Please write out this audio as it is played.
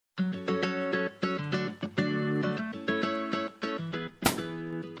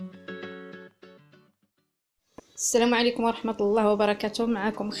السلام عليكم ورحمة الله وبركاته.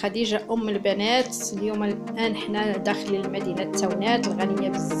 معكم خديجة أم البنات. الآن حنا داخل المدينة تونات الغنية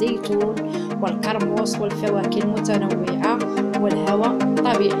بالزيتون والكرموس والفواكه المتنوعة والهواء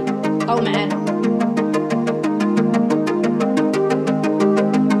طبيعي. بقاو معنا.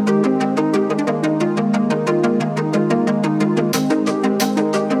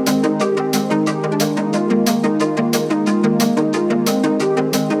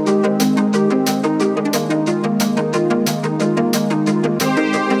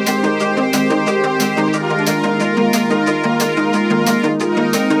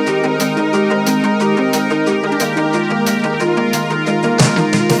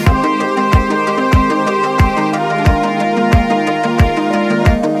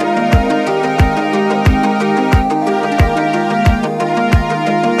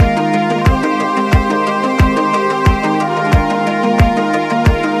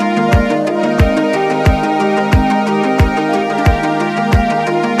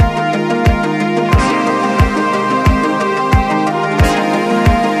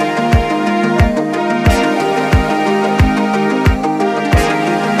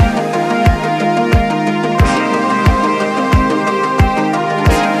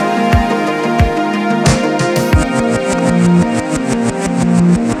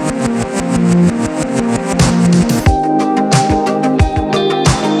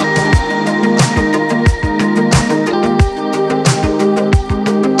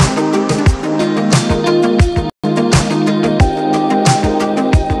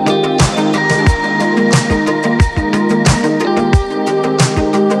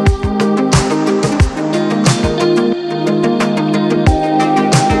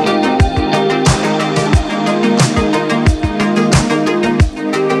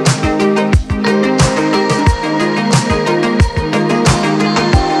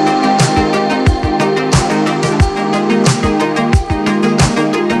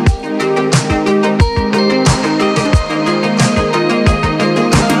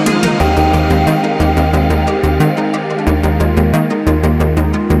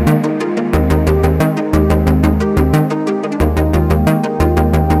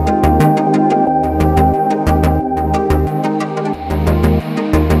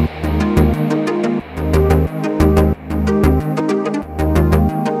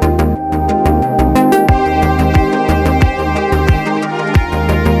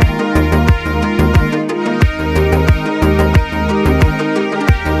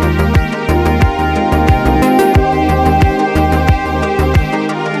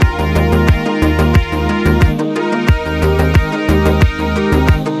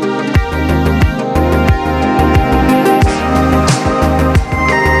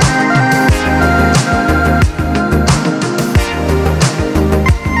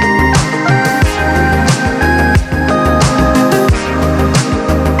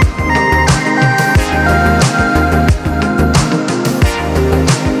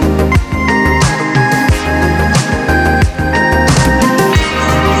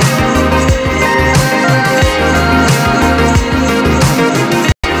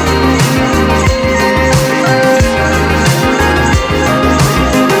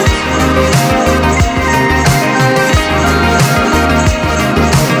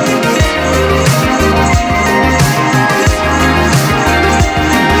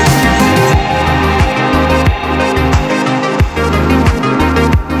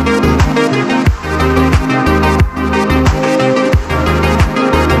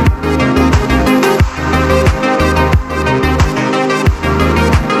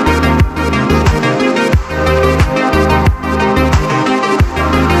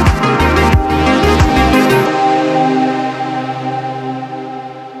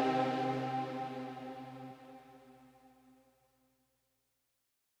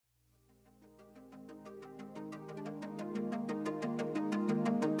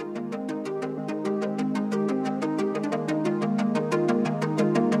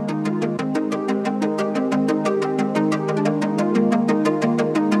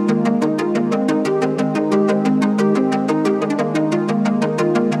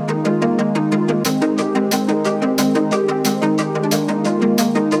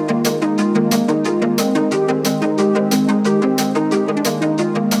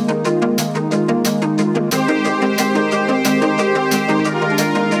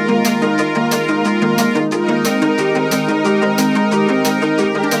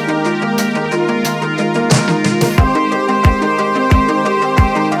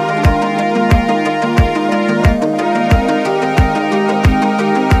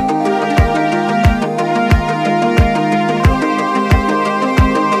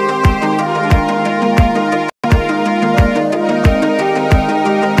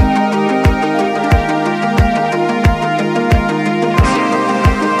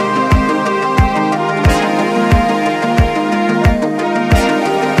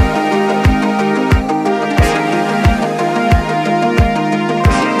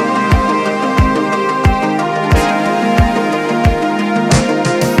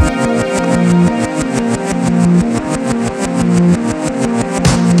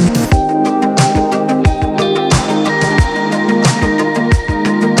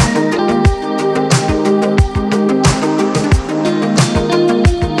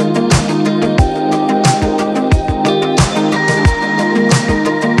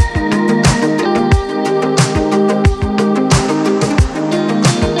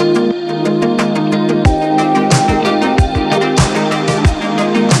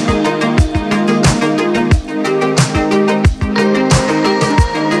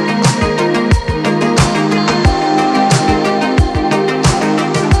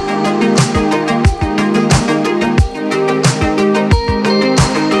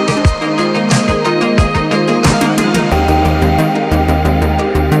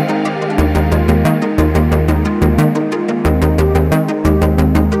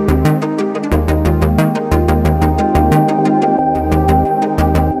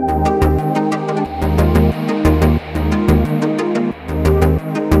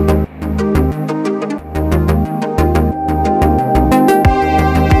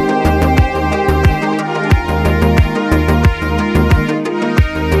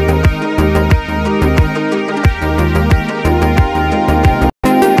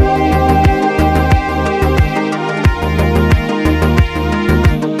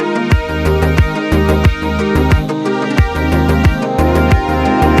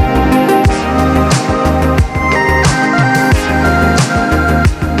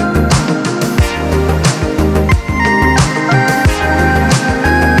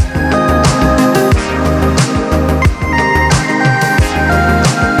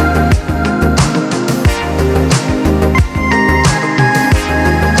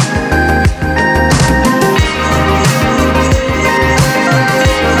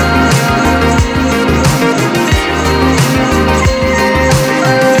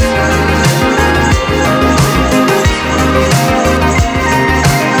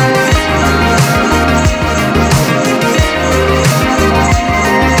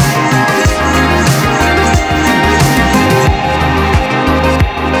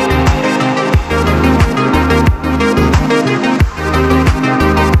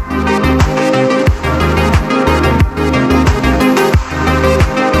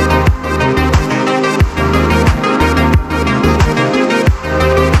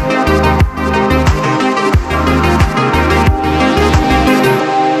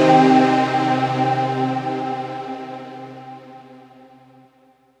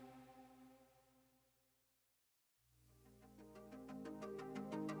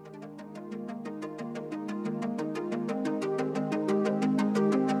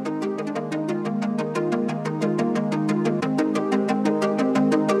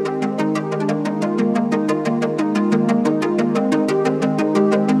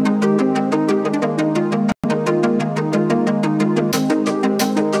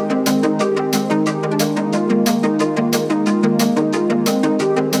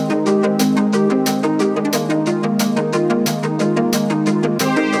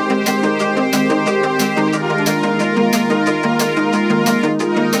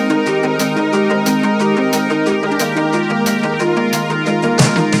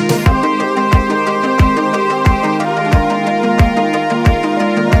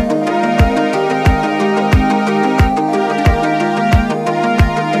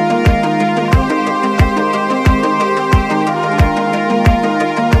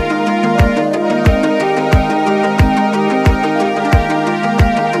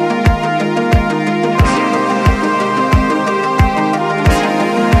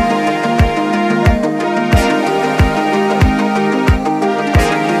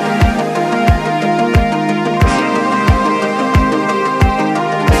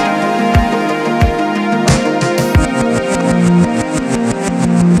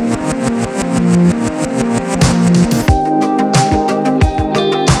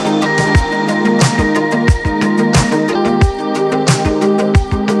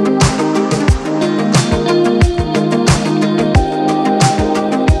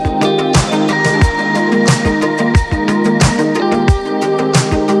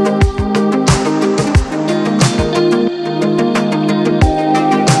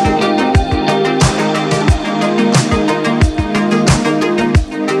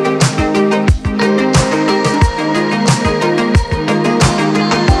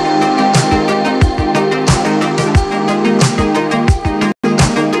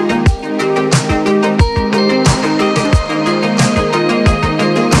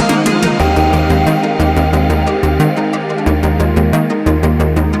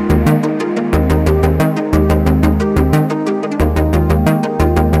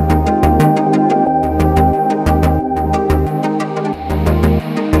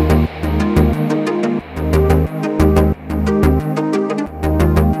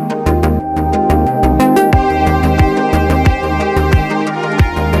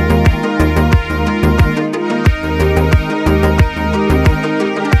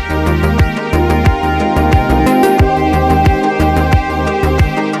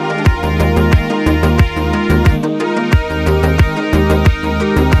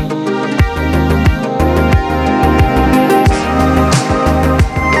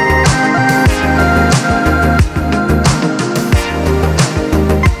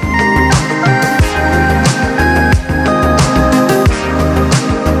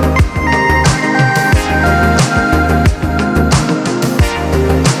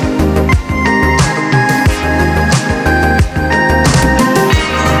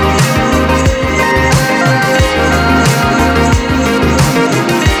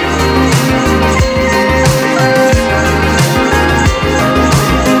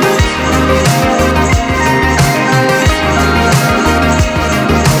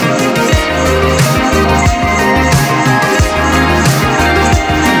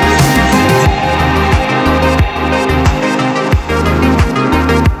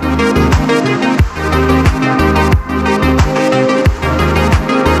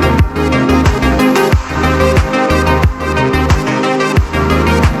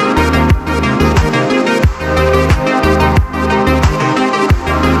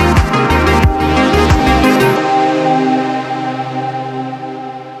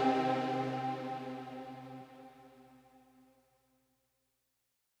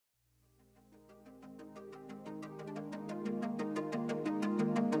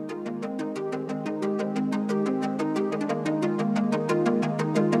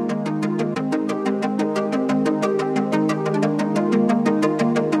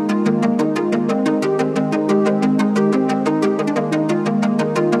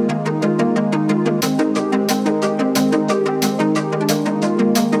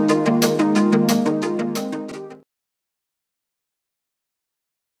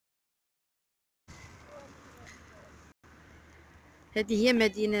 هذه هي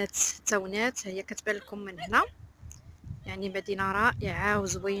مدينة تونات، هي كتبان لكم من هنا. يعني مدينة رائعة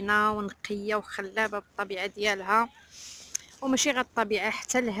وزوينة ونقية وخلابة بالطبيعة ديالها، وماشي غير الطبيعة،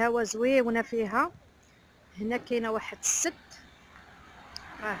 حتى الهواء زويونة فيها. هنا كاينه واحد السد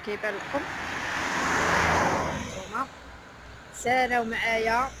راه كيبان لكم نتوما، ساراو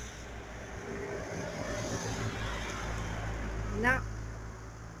معايا. هنا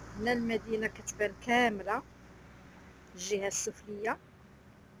المدينة كتبان كاملة الجهة السفلية.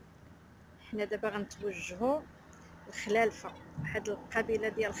 حنا دابا غنتوجهوا لخلالفة، واحد القبيلة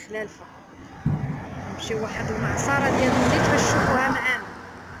ديال خلالفة، نمشيو واحد المعصرة ديال الزيت باش تشوفوها معانا.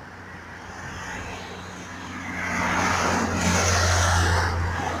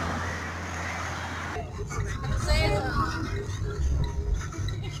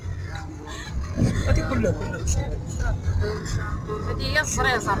 هذه كلها هذه هي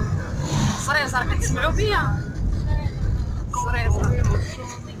الزريزر. الزريزر كتسمعوا بيا؟ الزريزر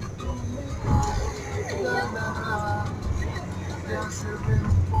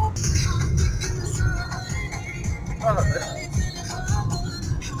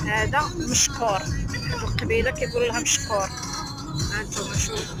هذا مشكور، هذو القبيله كيقولوا لها مشكور. ها انتم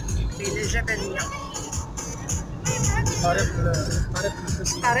شوفوا، قبيله جبليه.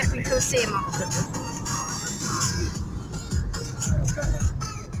 طريق الحسيمه.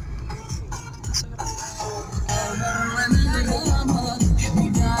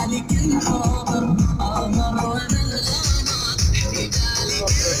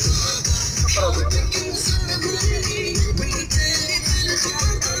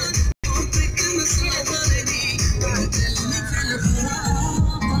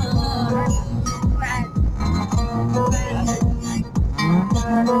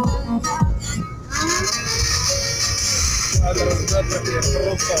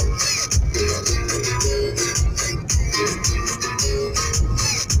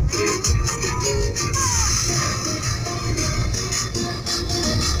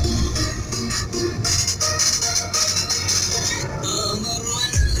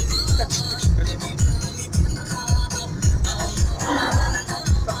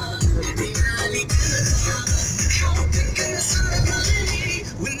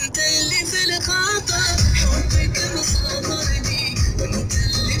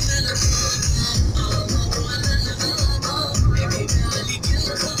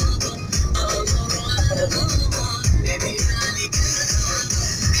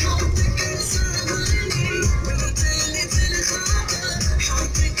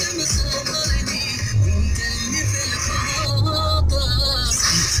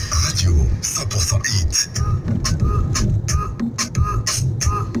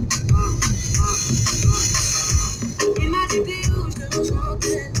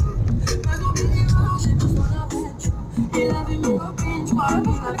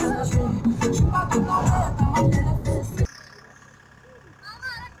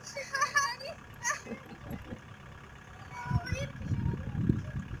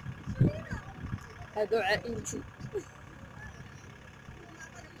 هادو عائلتي.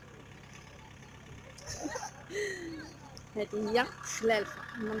 هذه هي خلالفة،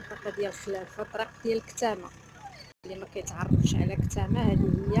 المنطقة ديال خلالفة، طريق ديال كتامة. اللي ما كيتعرفش على كتامة، هذه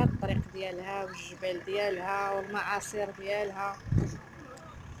هي الطريق ديالها والجبال ديالها والمعاصر ديالها.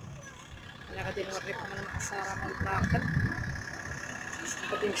 انا غادي نوريكم المعصرة من الداخل،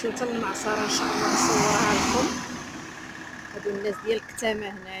 غادي نمشيو حتى للمعصرة ان شاء الله نصورها لكم. هادو الناس ديال كتامة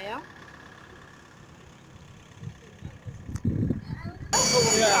هنايا.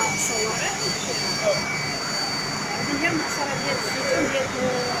 هذه هي المعصرة ديال الزيتون ديال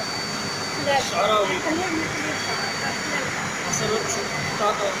خلالفة. شعراوي. خليها من عصيرة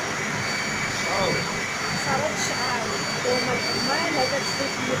شعراوي. صارت شعراوي. هما العمال، هذا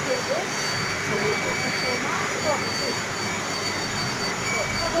الزيت اللي كيدوز هانتوما فوق فيه.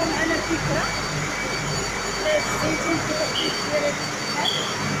 عطاو معنا فكرة على الزيتون كيفاش كيدير الحال.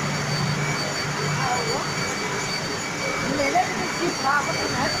 ها هو من هنا بدا الزيت هابط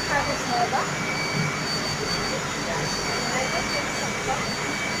من هاد الحاجز هذا. هذا كيتصفى.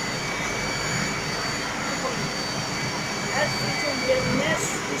 هاد الزيتون ديال الناس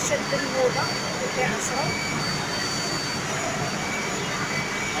كيشد الموضة وكيعصرو.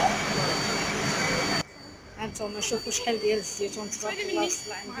 هانتوما شوفوا شحال ديال الزيتون تبارك الله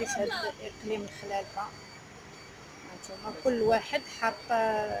وصل عندي في هاد اقليم الخلالفة. هانتوما كل واحد حاط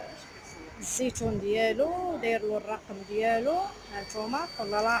الزيتون ديالو وداير له الرقم ديالو. هانتوما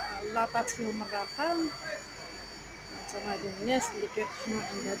كل لاطات فيهم الرقم. هانتوما هادو الناس اللي كيطحنوا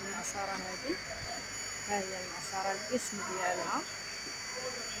عند هاد المعصرة هادي. ها هي المعصرة الاسم ديالها.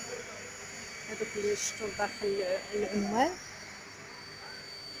 هادوك اللي شفتو لداخل العمال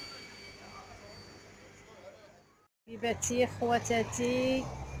حبيباتي خواتاتي،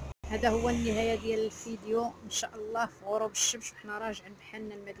 هذا هو النهايه ديال الفيديو. ان شاء الله في غروب الشمس وحنا راجعين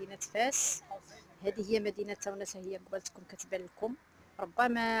بحالنا لمدينه فاس. هذه هي مدينه تونات، هي قبالتكم كتبان لكم،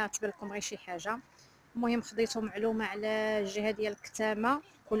 ربما تبان لكم غير شي حاجه. المهم خديتو معلومه على الجهه ديال الكتامه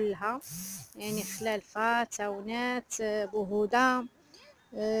كلها، يعني خلالفه، تاونات، بوهوده،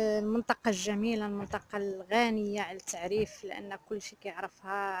 المنطقه الجميله، المنطقه الغنيه على التعريف، لان كل شيء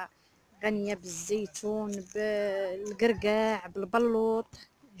كيعرفها، غنيه بالزيتون، بالقرقاع، بالبلوط،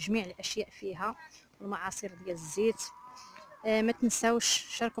 جميع الاشياء فيها، والمعاصر ديال الزيت. ما تنساوش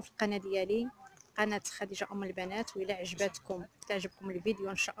شاركوا في القناه ديالي، قناه خديجه ام البنات. والى تعجبكم الفيديو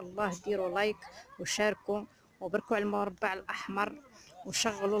ان شاء الله ديروا لايك وشاركوا وبركوا على المربع الاحمر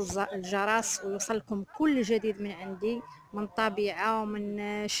وشغلوا الجرس ويوصلكم كل جديد من عندي، من طبيعه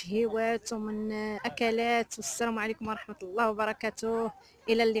ومن شهيوات ومن اكلات. والسلام عليكم ورحمه الله وبركاته،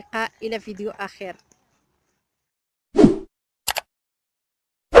 الى اللقاء، الى فيديو اخر.